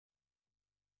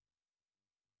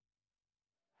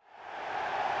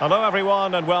Hello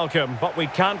everyone and welcome. What we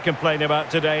can't complain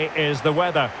about today is the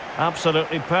weather.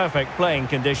 Absolutely perfect playing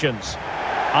conditions.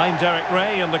 I'm Derek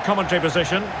Ray in the commentary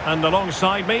position, and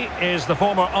alongside me is the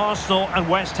former Arsenal and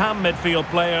West Ham midfield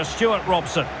player Stuart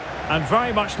Robson. And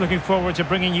very much looking forward to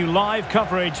bringing you live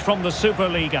coverage from the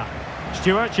Superliga.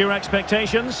 Stuart, your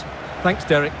expectations? Thanks,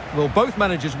 Derek. Well, both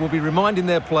managers will be reminding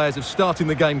their players of starting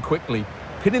the game quickly,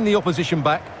 pinning the opposition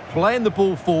back, playing the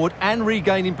ball forward and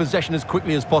regaining possession as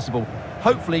quickly as possible.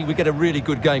 Hopefully we get a really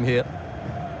good game here.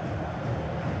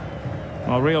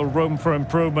 A real room for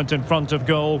improvement in front of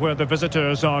goal where the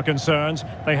visitors are concerned.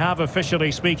 They have,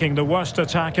 officially speaking, the worst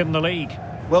attack in the league.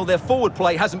 Well, their forward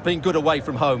play hasn't been good away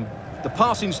from home. The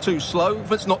passing's too slow,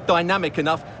 it's not dynamic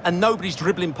enough, and nobody's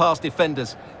dribbling past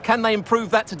defenders. Can they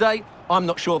improve that today? I'm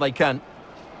not sure they can.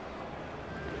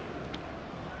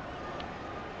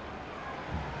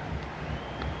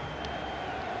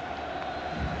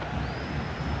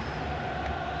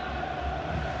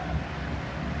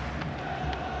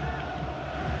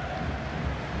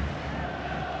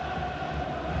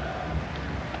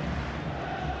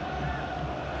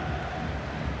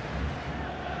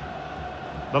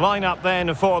 The lineup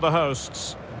then for the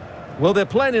hosts. Well, they're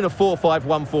playing in a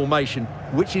 4-5-1 formation,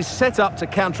 which is set up to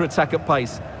counter-attack at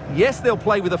pace. Yes, they'll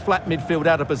play with a flat midfield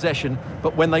out of possession,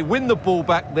 but when they win the ball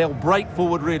back, they'll break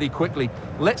forward really quickly.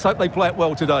 Let's hope they play it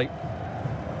well today.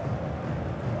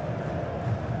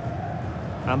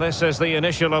 And this is the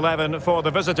initial 11 for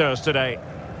the visitors today.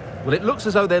 Well, it looks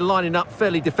as though they're lining up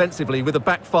fairly defensively with a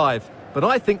back five, but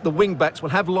I think the wing-backs will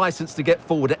have licence to get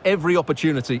forward at every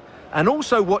opportunity. And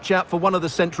also watch out for one of the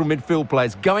central midfield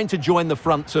players going to join the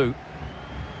front too.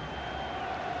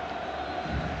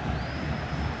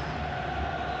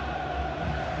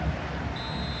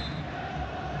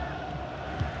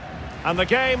 And the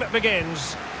game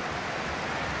begins.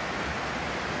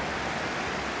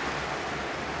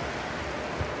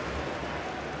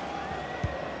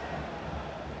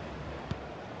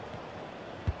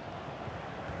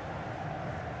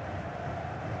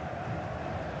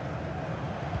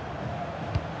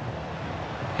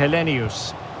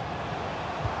 Helenius.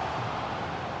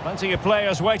 Plenty of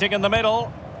players waiting in the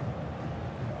middle.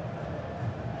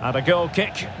 And a goal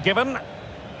kick given.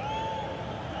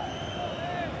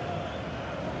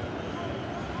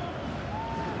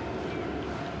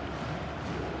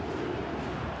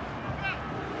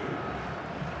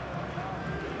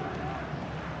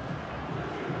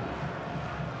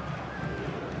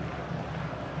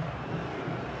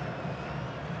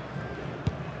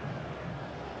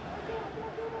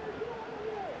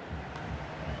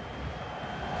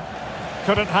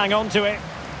 Couldn't hang on to it.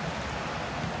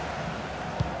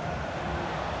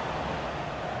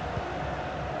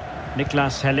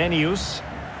 Niklas Helenius.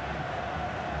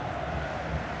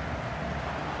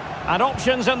 And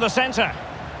options in the centre.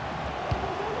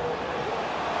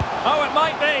 Oh, it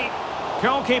might be.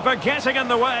 Goalkeeper getting in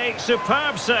the way.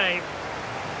 Superb save.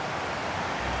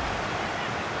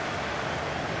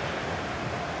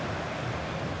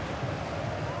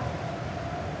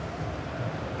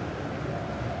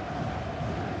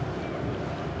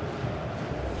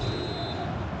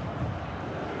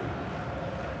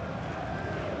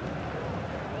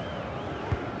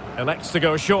 Elects to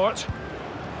go short.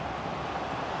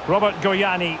 Robert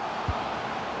Goyani.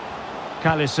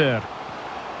 Kalisser.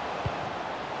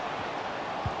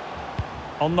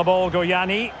 On the ball,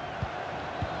 Goyani.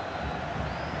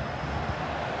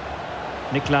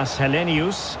 Niklas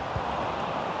Helenius.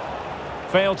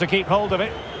 Failed to keep hold of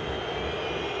it.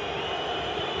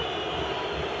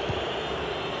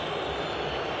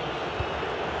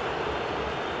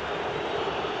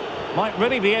 Might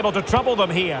really be able to trouble them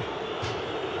here.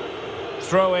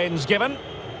 Throw-ins given.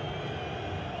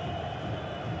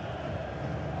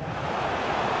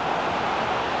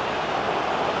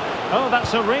 Oh,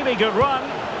 that's a really good run.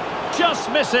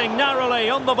 Just missing narrowly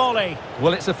on the volley.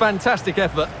 Well, it's a fantastic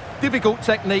effort. Difficult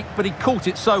technique, but he caught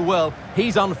it so well.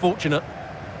 He's unfortunate.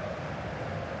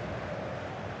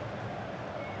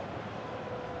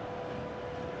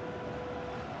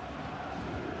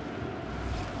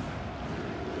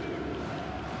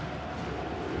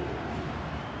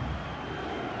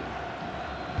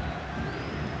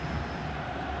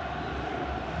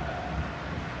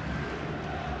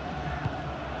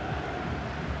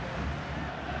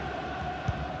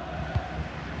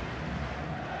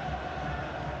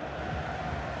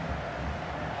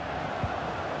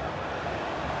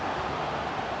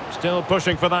 Still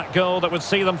pushing for that goal that would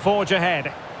see them forge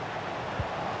ahead.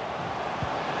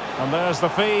 And there's the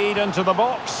feed into the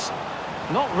box.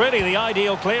 Not really the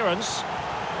ideal clearance.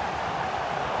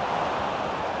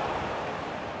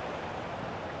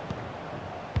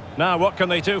 Now, what can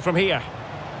they do from here?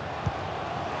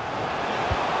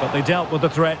 But they dealt with the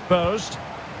threat posed.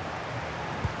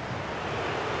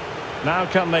 Now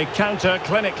can they counter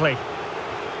clinically?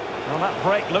 Well, that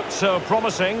break looked so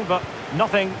promising, but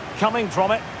nothing coming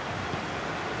from it.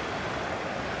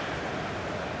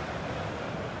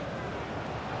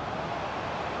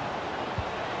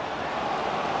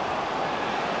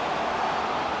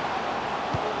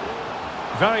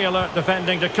 Very alert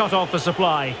defending to cut off the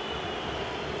supply.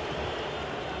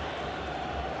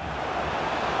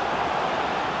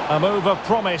 A move of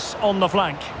promise on the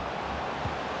flank.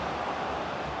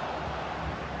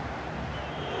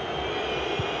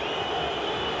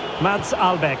 Mads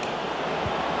Albeck.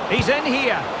 He's in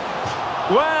here.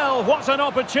 Well, what an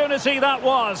opportunity that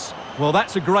was. Well,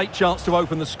 that's a great chance to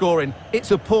open the scoring.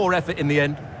 It's a poor effort in the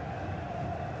end.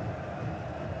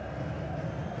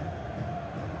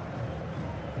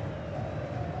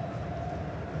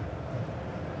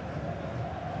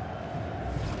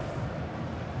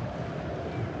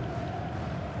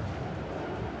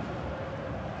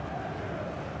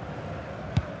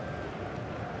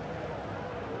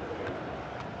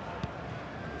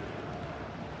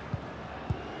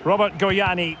 Robert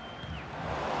Goyani.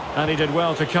 And he did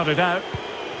well to cut it out.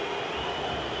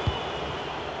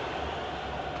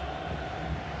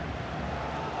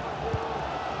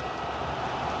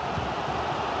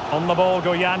 On the ball,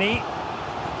 Goyani.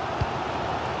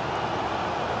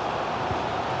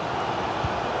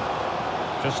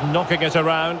 Just knocking it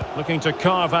around, looking to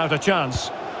carve out a chance.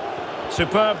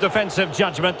 Superb defensive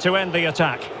judgment to end the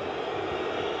attack.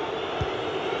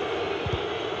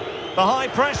 The high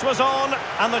press was on,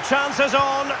 and the chance is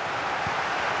on.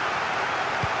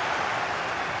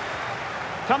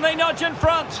 Can they nudge in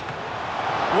front?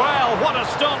 Well, what a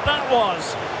stop that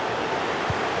was.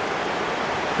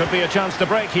 Could be a chance to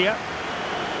break here.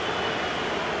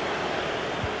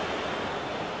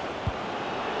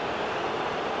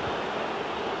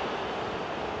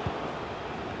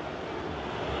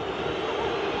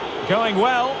 Going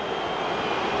well.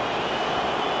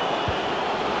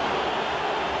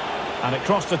 And it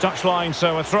crossed the touchline,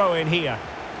 so a throw in here.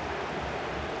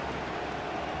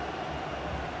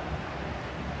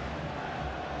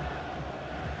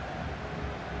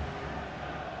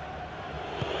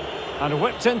 And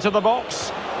whipped into the box.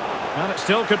 And it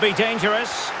still could be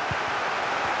dangerous.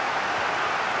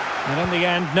 And in the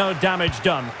end, no damage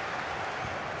done.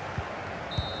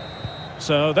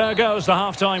 So there goes the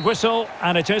half-time whistle,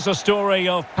 and it is a story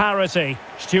of parity.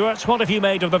 Stuart, what have you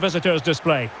made of the visitors'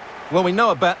 display? Well, we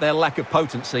know about their lack of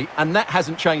potency, and that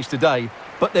hasn't changed today,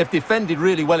 but they've defended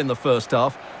really well in the first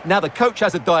half. Now the coach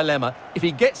has a dilemma. If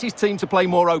he gets his team to play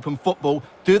more open football,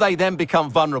 do they then become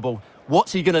vulnerable?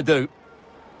 What's he going to do?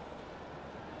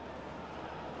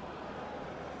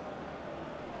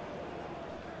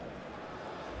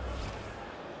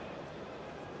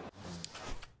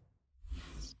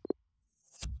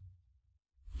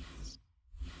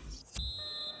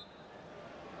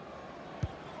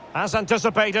 As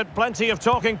anticipated, plenty of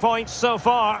talking points so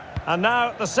far. And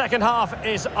now the second half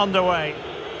is underway.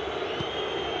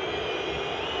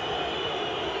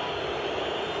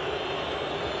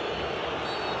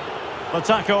 The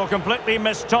tackle completely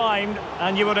mistimed,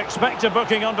 and you would expect a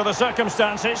booking under the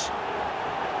circumstances.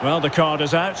 Well, the card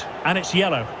is out, and it's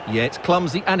yellow. Yeah, it's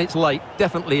clumsy and it's late.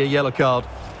 Definitely a yellow card.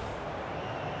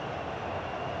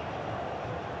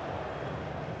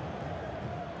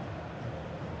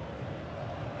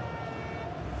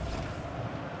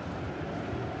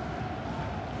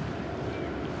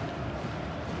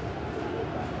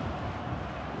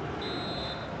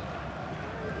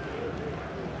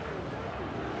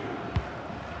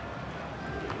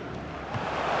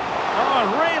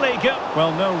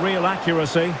 Well, no real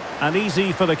accuracy, and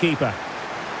easy for the keeper.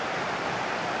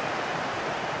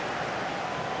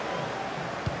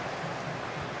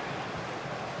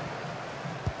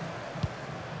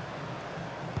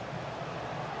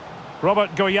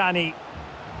 Robert Goyani.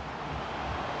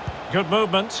 Good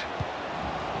movement.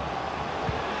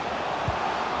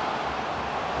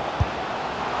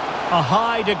 A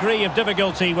high degree of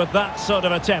difficulty with that sort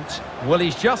of attempt. Well,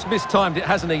 he's just mistimed it,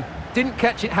 hasn't he? Didn't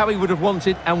catch it how he would have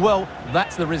wanted, and well,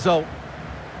 that's the result.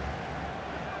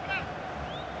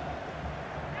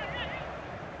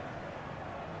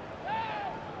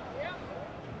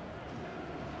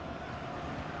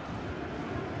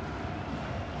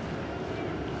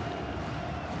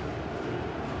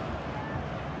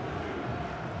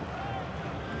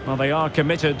 Well, they are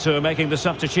committed to making the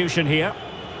substitution here.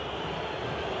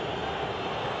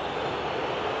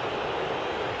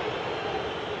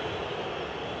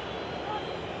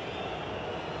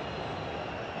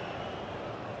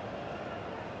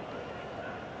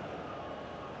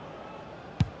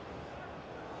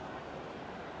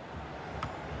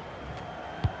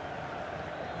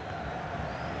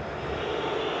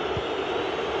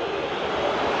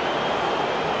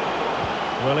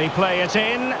 Will he play it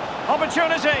in?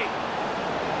 Opportunity!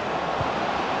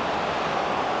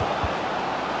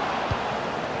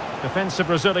 Defensive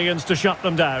Brazilians to shut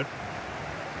them down.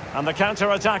 And the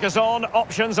counter-attack is on.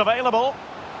 Options available.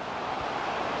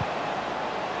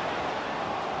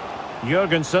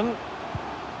 Jurgensen.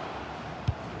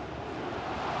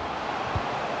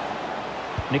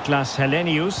 Niklas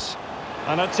Helenius.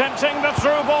 And attempting the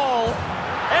through ball.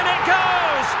 In it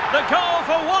goes! The goal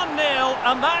for 1-0,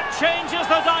 and that changes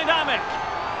the dynamic.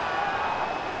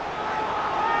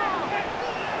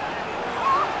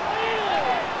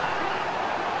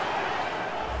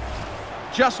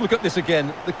 Just look at this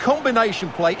again. The combination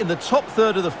play in the top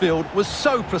third of the field was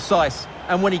so precise.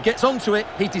 And when he gets onto it,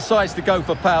 he decides to go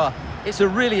for power. It's a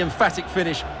really emphatic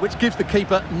finish, which gives the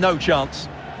keeper no chance.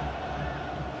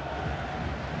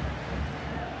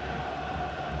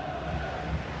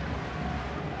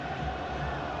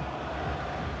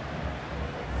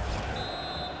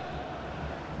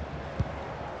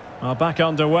 Well, back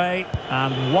underway,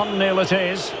 and 1-0 it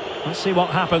is. Let's see what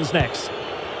happens next.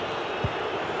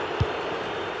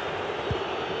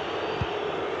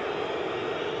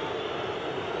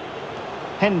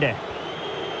 Hende.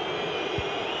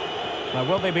 Now,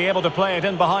 will they be able to play it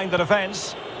in behind the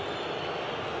defence?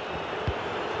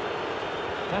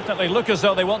 Definitely look as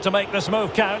though they want to make this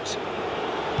move count.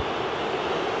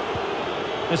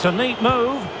 It's a neat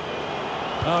move.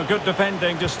 Oh, good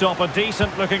defending to stop a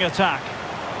decent-looking attack.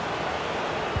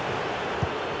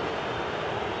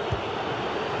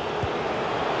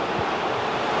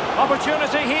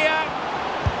 Opportunity here.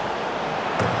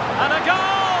 And a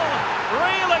goal!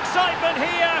 Real excitement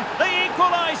here, the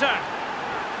equaliser.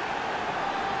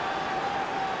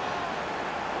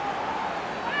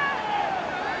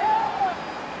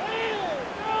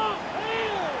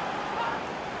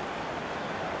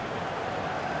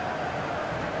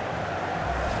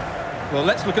 Well,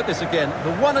 let's look at this again.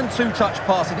 The 1- and 2-touch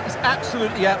passing is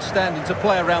absolutely outstanding to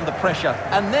play around the pressure.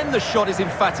 And then the shot is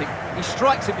emphatic. He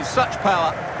strikes it with such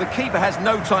power, the keeper has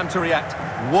no time to react.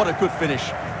 What a good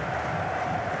finish.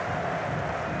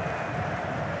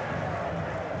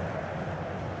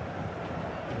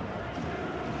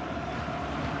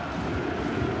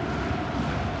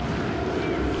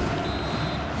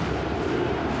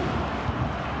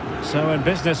 So in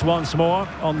business once more,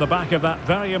 on the back of that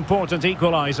very important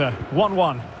equaliser.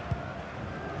 1-1.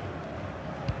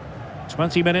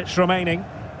 20 minutes remaining.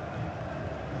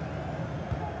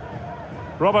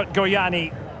 Robert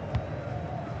Goyani.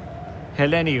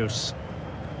 Helenius.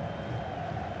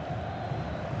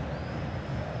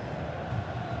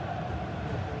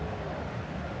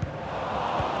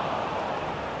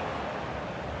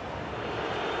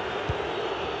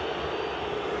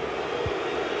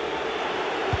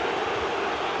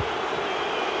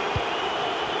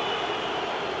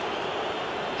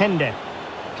 Hende.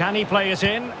 Can he play it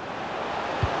in?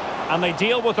 And they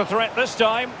deal with the threat this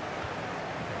time.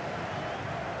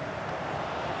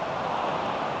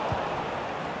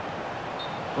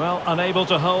 Well, unable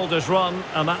to hold his run,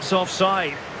 and that's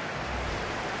offside.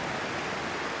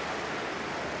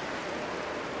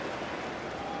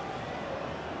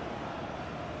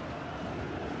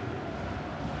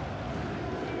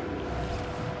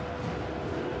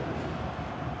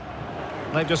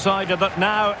 They've decided that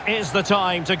now is the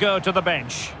time to go to the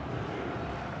bench.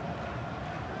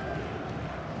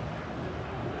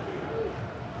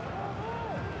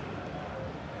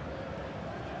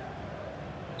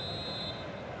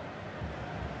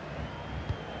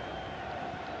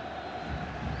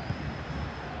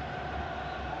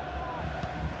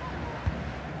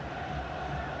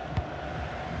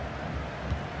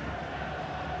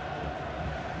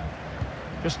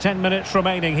 Just 10 minutes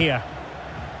remaining here.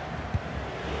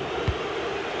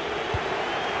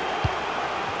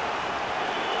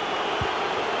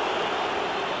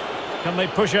 Can they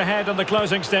push ahead in the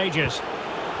closing stages?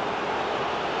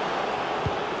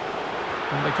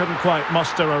 And they couldn't quite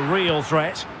muster a real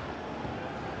threat.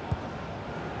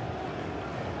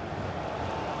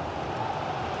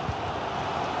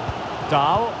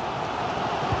 Dahl.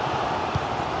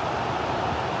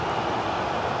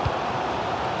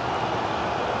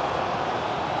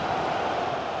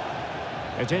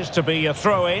 It is to be a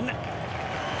throw-in.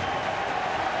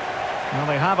 Well,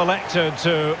 they have elected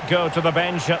to go to the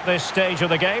bench at this stage of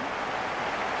the game.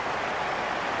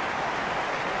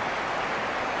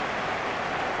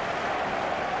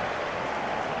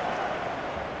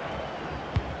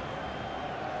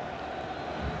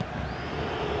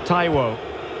 Taiwo.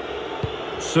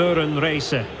 Søren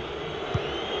Reise.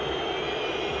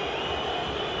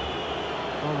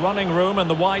 Well, running room in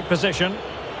the wide position.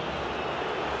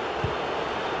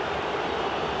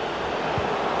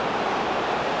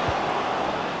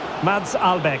 Mads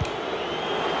Albeck.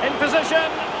 In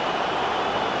position.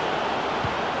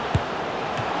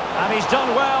 And he's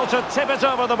done well to tip it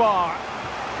over the bar.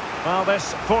 Well,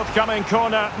 this forthcoming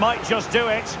corner might just do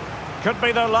it. Could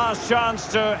be their last chance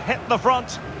to hit the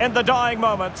front in the dying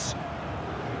moments.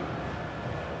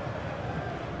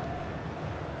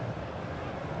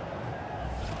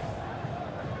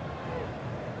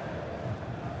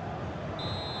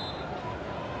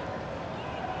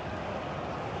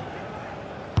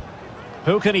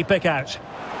 Who can he pick out?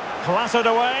 Clattered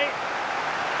away.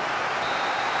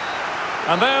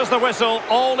 And there's the whistle,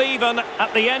 all even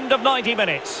at the end of 90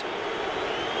 minutes.